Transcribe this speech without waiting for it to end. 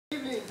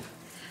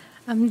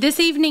This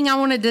evening I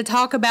wanted to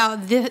talk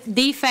about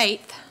the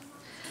faith,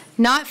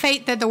 not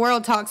faith that the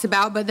world talks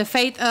about, but the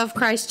faith of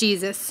Christ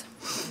Jesus.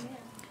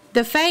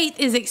 The faith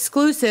is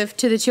exclusive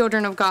to the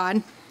children of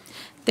God.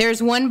 There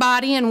is one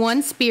body and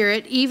one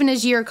spirit, even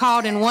as ye are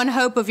called in one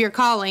hope of your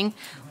calling,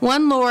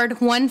 one Lord,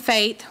 one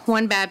faith,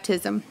 one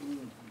baptism.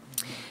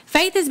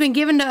 Faith has been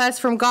given to us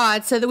from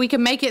God so that we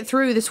can make it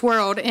through this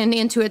world and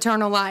into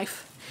eternal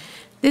life.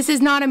 This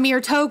is not a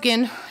mere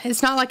token.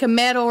 It's not like a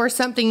medal or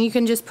something you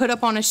can just put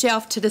up on a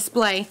shelf to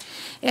display.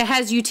 It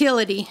has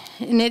utility,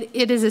 and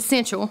it is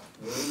essential.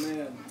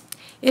 Amen.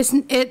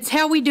 It's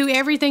how we do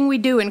everything we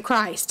do in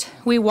Christ.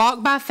 We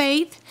walk by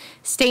faith,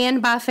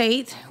 stand by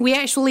faith. We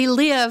actually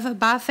live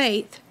by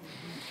faith.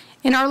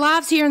 In our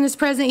lives here in this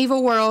present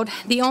evil world,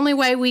 the only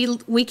way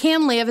we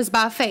can live is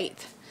by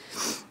faith.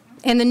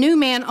 And the new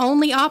man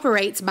only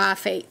operates by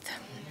faith.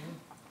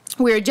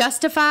 We are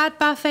justified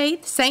by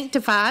faith,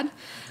 sanctified.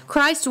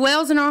 Christ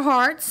dwells in our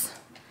hearts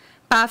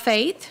by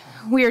faith.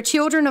 We are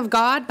children of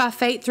God by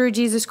faith through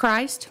Jesus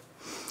Christ.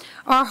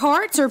 Our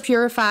hearts are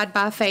purified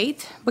by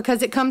faith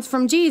because it comes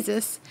from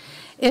Jesus.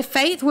 If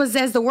faith was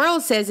as the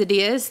world says it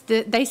is,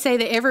 they say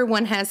that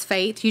everyone has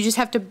faith. You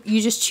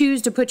just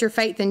choose to put your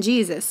faith in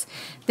Jesus.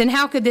 Then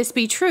how could this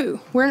be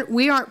true?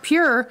 We aren't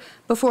pure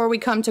before we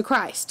come to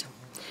Christ.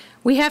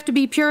 We have to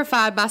be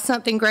purified by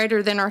something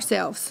greater than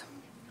ourselves.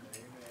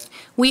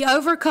 We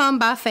overcome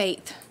by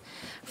faith.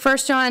 1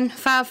 John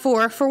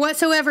 5:4, for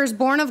whatsoever is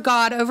born of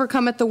God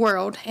overcometh the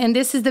world, and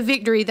this is the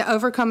victory that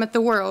overcometh the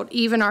world,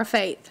 even our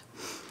faith.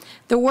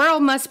 The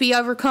world must be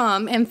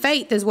overcome, and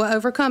faith is what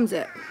overcomes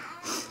it.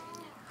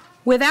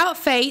 Without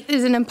faith,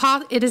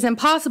 it is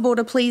impossible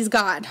to please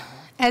God.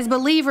 As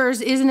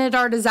believers, isn't it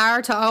our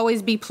desire to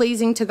always be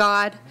pleasing to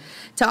God,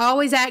 to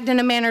always act in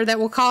a manner that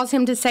will cause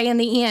him to say in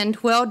the end,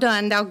 well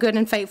done, thou good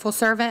and faithful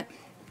servant?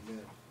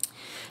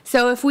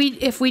 So if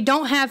we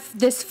don't have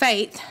this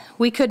faith,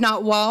 we could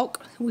not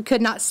walk, we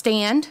could not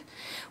stand,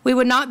 we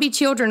would not be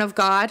children of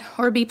God,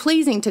 or be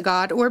pleasing to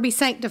God, or be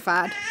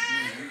sanctified.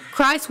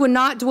 Christ would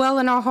not dwell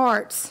in our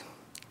hearts.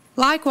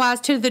 Likewise,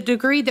 to the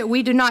degree that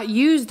we do not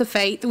use the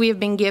faith we have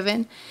been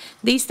given,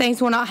 these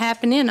things will not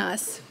happen in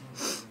us.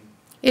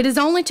 It is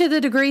only to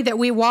the degree that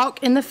we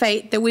walk in the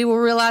faith that we will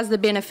realize the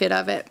benefit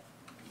of it.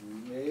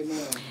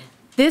 Amen.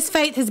 This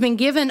faith has been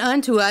given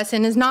unto us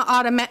and is not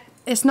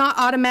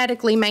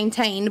automatically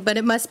maintained, but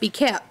it must be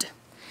kept.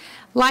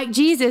 Like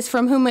Jesus,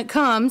 from whom it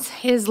comes,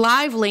 is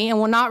lively and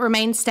will not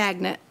remain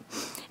stagnant.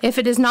 If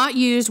it is not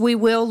used, we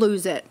will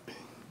lose it.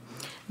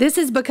 This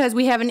is because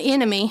we have an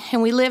enemy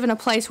and we live in a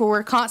place where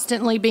we're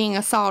constantly being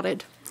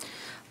assaulted.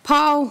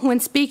 Paul, when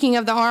speaking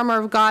of the armor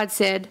of God,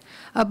 said,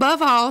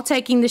 above all,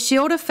 taking the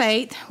shield of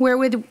faith,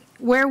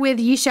 wherewith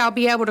ye shall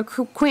be able to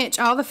quench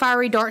all the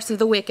fiery darts of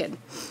the wicked.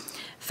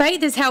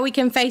 Faith is how we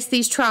can face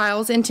these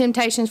trials and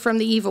temptations from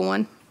the evil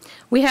one.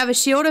 We have a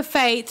shield of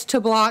faith to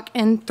block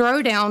and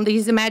throw down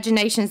these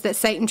imaginations that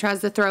Satan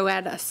tries to throw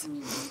at us.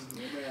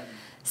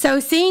 So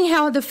seeing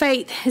how the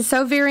faith is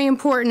so very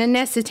important and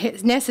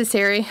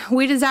necessary,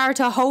 we desire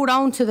to hold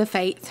on to the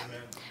faith,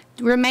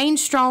 remain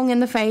strong in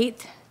the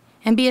faith,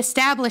 and be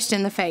established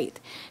in the faith,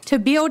 to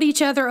build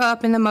each other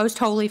up in the most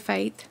holy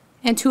faith,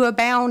 and to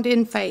abound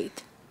in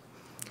faith.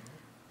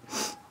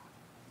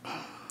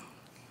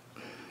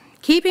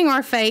 Keeping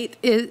our faith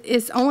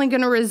is only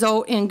going to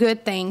result in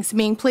good things,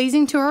 being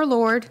pleasing to our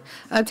Lord,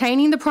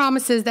 obtaining the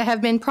promises that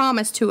have been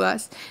promised to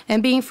us,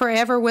 and being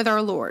forever with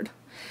our Lord.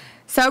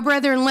 So,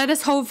 brethren, let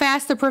us hold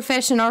fast the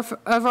profession of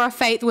our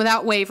faith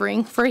without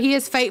wavering, for he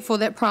is faithful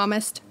that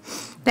promised,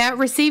 that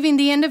receiving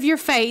the end of your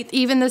faith,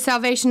 even the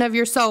salvation of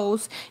your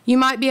souls, you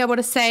might be able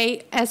to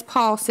say, as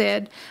Paul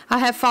said, I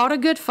have fought a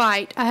good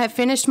fight, I have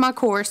finished my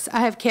course,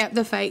 I have kept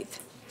the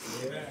faith.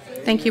 Amen.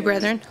 Thank you,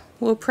 brethren.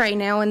 We'll pray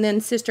now, and then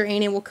Sister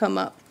Annie will come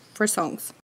up for songs.